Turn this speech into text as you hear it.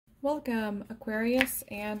Welcome, Aquarius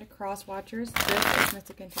and Cross Watchers. This is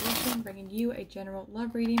Mystic Intuition, bringing you a general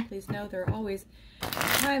love reading. Please know there are always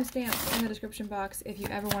timestamps in the description box. If you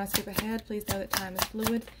ever want to skip ahead, please know that time is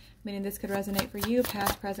fluid, meaning this could resonate for you,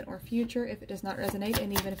 past, present, or future. If it does not resonate,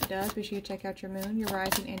 and even if it does, be sure you check out your moon, your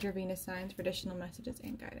rising, and your Venus signs for additional messages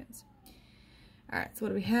and guidance. Alright, so what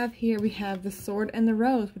do we have here? We have the Sword and the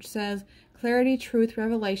Rose, which says clarity, truth,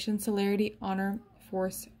 revelation, celerity, honor,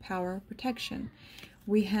 force, power, protection.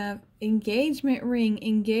 We have engagement ring,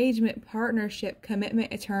 engagement, partnership,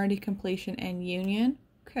 commitment, eternity, completion, and union.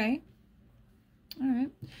 Okay. Alright.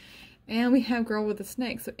 And we have girl with a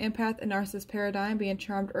snake. So empath and narcissist paradigm, being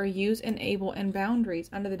charmed or used, enable, and boundaries.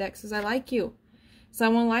 Under the deck says, I like you.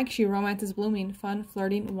 Someone likes you. Romance is blooming. Fun,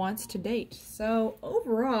 flirting, wants to date. So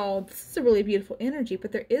overall, this is a really beautiful energy.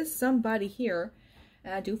 But there is somebody here.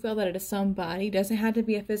 And I do feel that it is somebody. It doesn't have to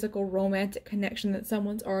be a physical romantic connection that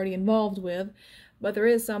someone's already involved with. But there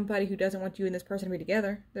is somebody who doesn't want you and this person to be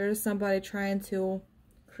together. There is somebody trying to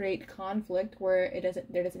create conflict where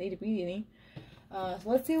there doesn't need to be any. So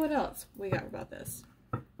let's see what else we got about this.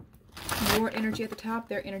 Your energy at the top,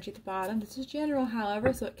 their energy at the bottom. This is general,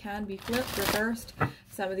 however, so it can be flipped, reversed.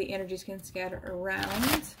 Some of the energies can scatter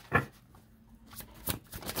around.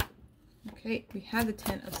 Okay, we have the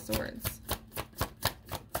Ten of Swords.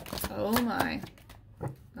 Oh my.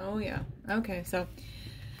 Oh yeah. Okay, so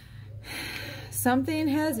something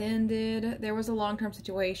has ended. There was a long-term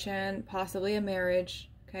situation, possibly a marriage.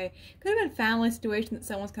 Okay, could have been a family situation that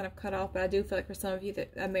someone's kind of cut off, but I do feel like for some of you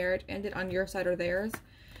that a marriage ended on your side or theirs.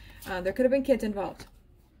 There could have been kids involved.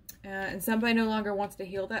 And somebody no longer wants to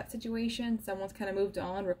heal that situation. Someone's kind of moved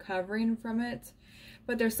on, recovering from it.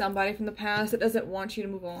 But there's somebody from the past that doesn't want you to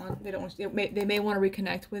move on. They don't want you, they may want to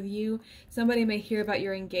reconnect with you. Somebody may hear about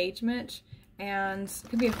your engagement, and it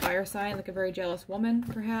could be a fire sign, like a very jealous woman,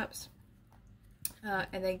 perhaps.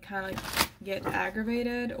 And they kind of get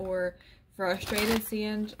aggravated or frustrated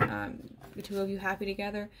seeing the two of you happy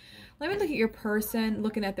together. Let me look at your person,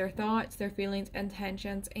 looking at their thoughts, their feelings,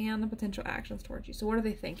 intentions, and the potential actions towards you. So what are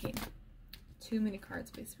they thinking? Too many cards,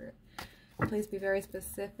 please, Spirit. Please be very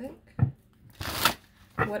specific.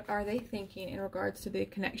 What are they thinking in regards to the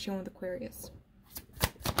connection with Aquarius?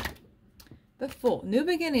 The Fool. New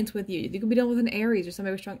beginnings with you. You could be dealing with an Aries or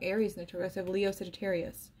somebody with strong Aries in the chart. So Leo,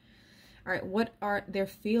 Sagittarius. All right, what are their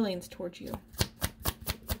feelings towards you?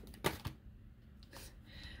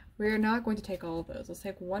 We're not going to take all of those. Let's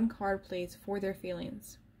take one card, please, for their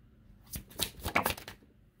feelings.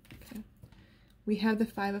 Okay. We have the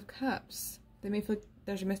Five of Cups. They may feel like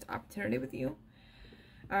there's a missed opportunity with you.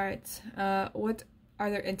 All right. What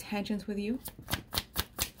are their intentions with you?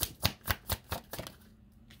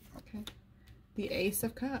 Okay. The Ace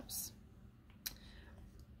of Cups.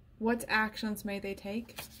 What actions may they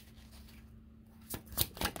take?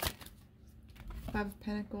 Five of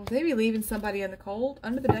Pentacles. They be leaving somebody in the cold.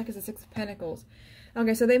 Under the deck is the Six of Pentacles.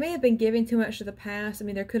 Okay, so they may have been giving too much to the past. I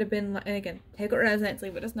mean, there could have been, and again, take what resonates,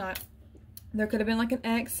 leave what does not. There could have been like an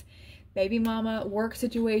ex, baby mama, work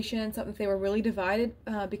situation, something they were really divided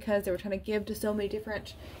because they were trying to give to so many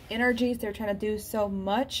different energies. They were trying to do so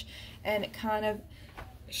much, and it kind of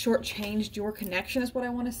shortchanged your connection is what I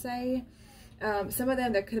want to say. Some of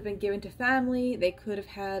them that could have been given to family. They could have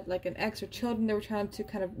had like an ex or children. They were trying to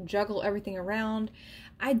kind of juggle everything around.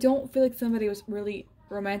 I don't feel like somebody was really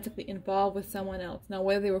romantically involved with someone else. Now,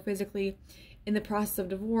 whether they were physically in the process of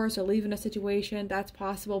divorce or leaving a situation, that's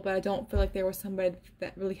possible, but I don't feel like there was somebody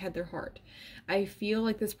that really had their heart. I feel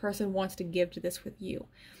like this person wants to give to this with you.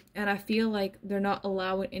 And I feel like they're not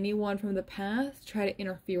allowing anyone from the past to try to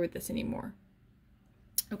interfere with this anymore.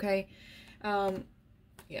 Okay?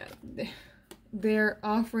 Yeah. They're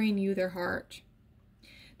offering you their heart.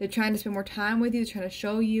 They're trying to spend more time with you. They're trying to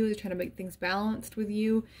show you. They're trying to make things balanced with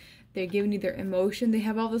you. They're giving you their emotion. They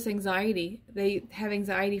have all this anxiety. They have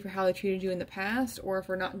anxiety for how they treated you in the past or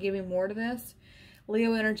for not giving more to this.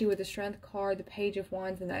 Leo energy with the Strength card, the Page of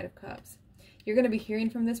Wands, the Knight of Cups. You're going to be hearing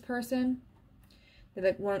from this person.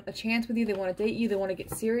 They want a chance with you. They want to date you. They want to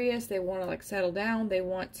get serious. They want to like settle down. They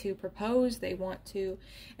want to propose. They want to,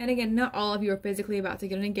 and again, not all of you are physically about to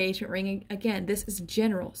get an engagement ring. Again, this is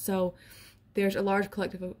general. So there's a large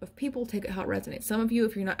collective of people. Take it how it resonates. Some of you,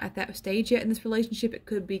 if you're not at that stage yet in this relationship, it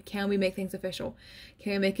could be, can we make things official?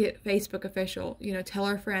 Can we make it Facebook official? You know, tell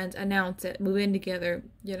our friends, announce it, move in together.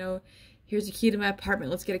 You know, here's the key to my apartment.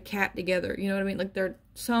 Let's get a cat together. You know what I mean? Like there's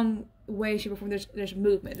some way, shape, or form, there's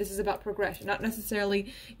movement. This is about progression, not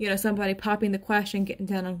necessarily, you know, somebody popping the question, getting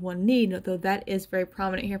down on one knee, though that is very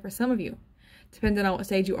prominent here for some of you, depending on what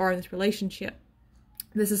stage you are in this relationship.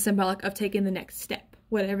 This is symbolic of taking the next step,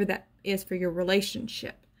 whatever that is for your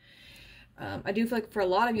relationship. I do feel like for a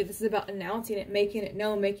lot of you, this is about announcing it, making it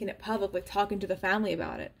known, making it public, like talking to the family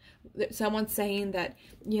about it. Someone's saying that,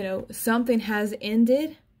 you know, something has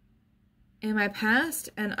ended in my past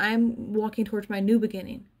and I'm walking towards my new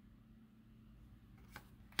beginning.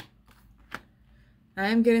 I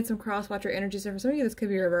am getting some cross-watcher energies, and for some of you this could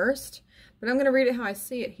be reversed, but I'm going to read it how I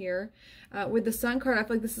see it here. With the Sun card, I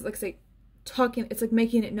feel like this is like, say, talking, it's like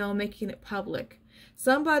making it known, making it public.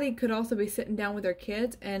 Somebody could also be sitting down with their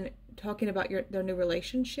kids and talking about their new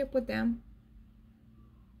relationship with them.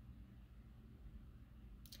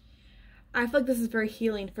 I feel like this is very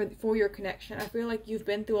healing for your connection. I feel like you've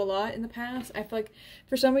been through a lot in the past. I feel like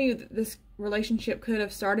for some of you, this relationship could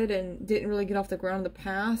have started and didn't really get off the ground in the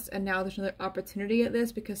past, and now there's another opportunity at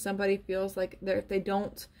this because somebody feels like if they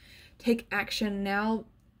don't take action now,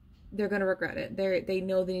 they're going to regret it. They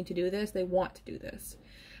know they need to do this. They want to do this.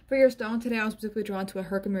 For your stone today, I was specifically drawn to a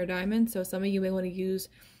Herkimer diamond, so some of you may want to use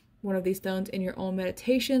one of these stones in your own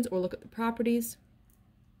meditations or look at the properties.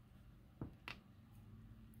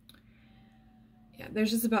 Yeah,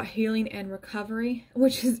 there's just about healing and recovery,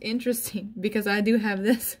 which is interesting because I do have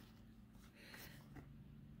this.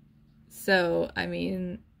 So, I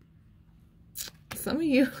mean, some of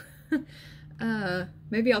you,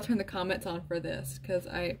 maybe I'll turn the comments on for this because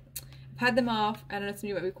I've had them off. I don't know, some of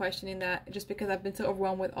you might be questioning that just because I've been so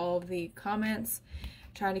overwhelmed with all of the comments,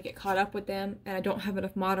 trying to get caught up with them, and I don't have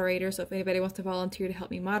enough moderators, so if anybody wants to volunteer to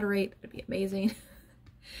help me moderate, that'd be amazing.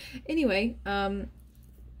 Anyway,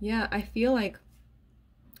 yeah, I feel like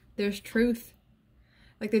there's truth.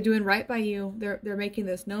 Like they're doing right by you. They're making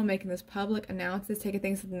this known, making this public, announcements, taking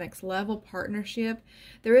things to the next level, partnership.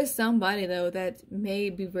 There is somebody though that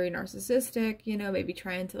may be very narcissistic, you know, maybe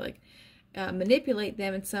trying to like manipulate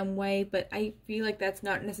them in some way, but I feel like that's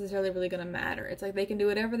not necessarily really going to matter. It's like they can do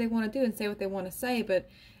whatever they want to do and say what they want to say, but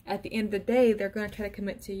at the end of the day, they're going to try to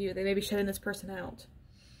commit to you. They may be shutting this person out.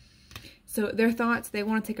 So their thoughts, they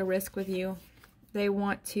want to take a risk with you. They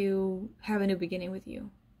want to have a new beginning with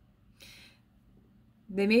you.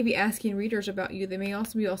 They may be asking readers about you. They may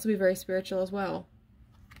also be very spiritual as well.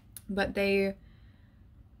 But they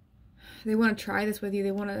want to try this with you.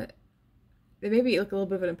 They may be like a little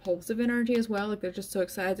bit of an impulsive energy as well. Like they're just so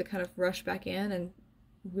excited to kind of rush back in and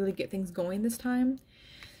really get things going this time.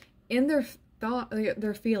 In their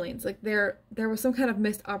their feelings, like there was some kind of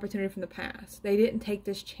missed opportunity from the past. They didn't take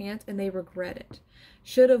this chance and they regret it.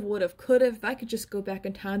 Should have, would have, could have. If I could just go back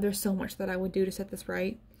in time, there's so much that I would do to set this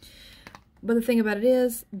right. But the thing about it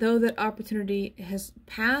is, though that opportunity has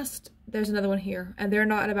passed, there's another one here. And they're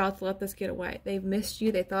not about to let this get away. They've missed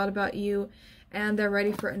you, they thought about you, and they're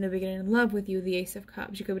ready for a new beginning in love with you, the Ace of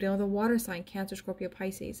Cups. You could be dealing with a water sign, Cancer, Scorpio,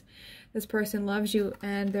 Pisces. This person loves you,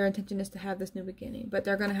 and their intention is to have this new beginning. But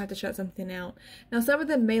they're going to have to shut something out. Now, some of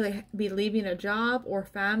them may be leaving a job or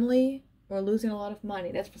family or losing a lot of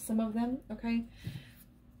money. That's for some of them, okay?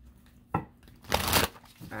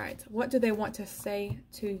 Alright, what do they want to say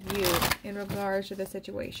to you in regards to the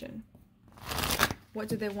situation? What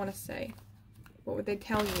do they want to say? What would they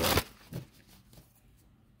tell you?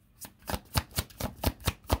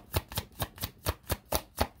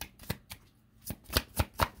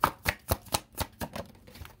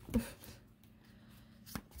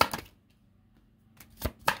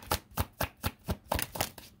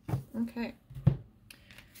 Okay.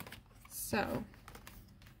 So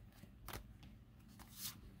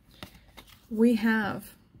we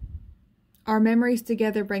have our memories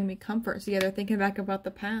together bring me comfort. So yeah, they're thinking back about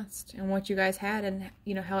the past and what you guys had and,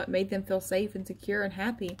 you know, how it made them feel safe and secure and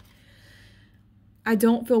happy. I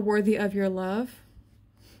don't feel worthy of your love.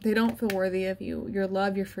 They don't feel worthy of you. Your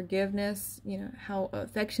love, your forgiveness, you know, how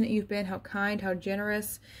affectionate you've been, how kind, how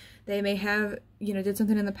generous. They may have, you know, did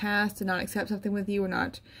something in the past to not accept something with you or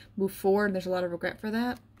not move forward. There's a lot of regret for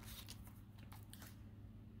that.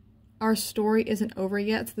 Our story isn't over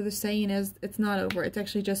yet, so the saying is it's not over. It's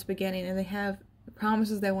actually just beginning, and they have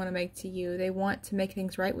promises they want to make to you. They want to make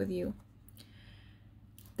things right with you.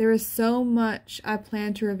 There is so much I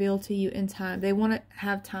plan to reveal to you in time. They want to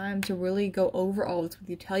have time to really go over all this with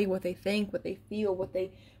you, tell you what they think, what they feel, what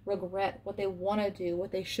they regret, what they want to do,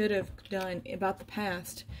 what they should have done about the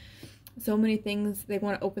past. So many things they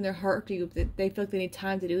want to open their heart to you. They feel like they need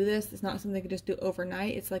time to do this. It's not something they can just do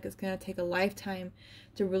overnight. It's like it's going to take a lifetime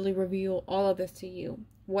to really reveal all of this to you.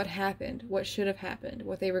 What happened, what should have happened,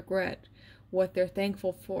 what they regret, what they're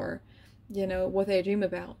thankful for, you know, what they dream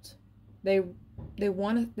about. They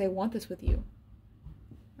want this with you.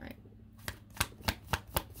 All right.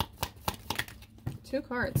 2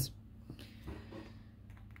 cards.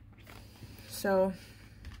 So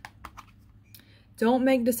don't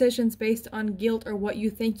make decisions based on guilt or what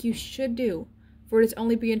you think you should do. For it is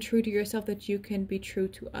only being true to yourself that you can be true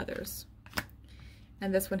to others.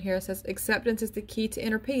 And this one here says, acceptance is the key to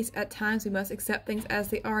inner peace. At times we must accept things as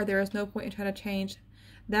they are. There is no point in trying to change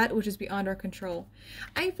that which is beyond our control.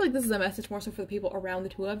 I feel like this is a message more so for the people around the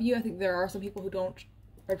two of you. I think there are some people who don't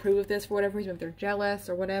approve of this for whatever reason, if they're jealous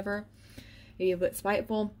or whatever, maybe a bit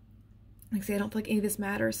spiteful. Like I say, I don't feel like any of this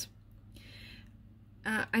matters.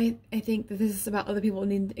 I think that this is about other people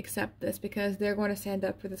needing to accept this, because they're going to stand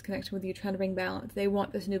up for this connection with you, trying to bring balance. They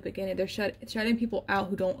want this new beginning. They're shutting people out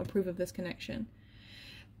who don't approve of this connection.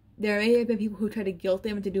 There may have been people who try to guilt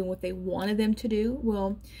them into doing what they wanted them to do.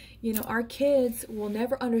 Well, you know, our kids will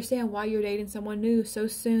never understand why you're dating someone new so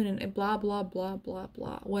soon, and blah, blah, blah, blah,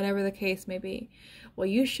 blah, whatever the case may be. Well,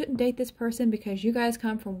 you shouldn't date this person because you guys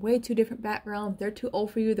come from way too different backgrounds. They're too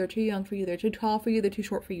old for you. They're too young for you. They're too tall for you. They're too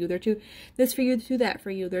short for you. They're too this for you, too that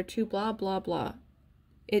for you. They're too blah, blah, blah.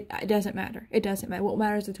 It doesn't matter. It doesn't matter. What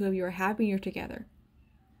matters is the two of you are happy and you're together.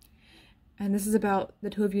 And this is about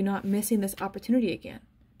the two of you not missing this opportunity again,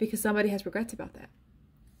 because somebody has regrets about that.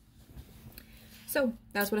 So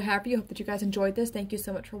that's what I have for you. I hope that you guys enjoyed this. Thank you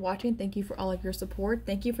so much for watching. Thank you for all of your support.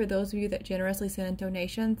 Thank you for those of you that generously send in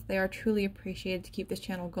donations. They are truly appreciated to keep this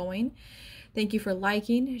channel going. Thank you for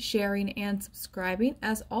liking, sharing, and subscribing.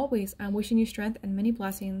 As always, I'm wishing you strength and many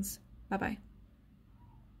blessings. Bye-bye.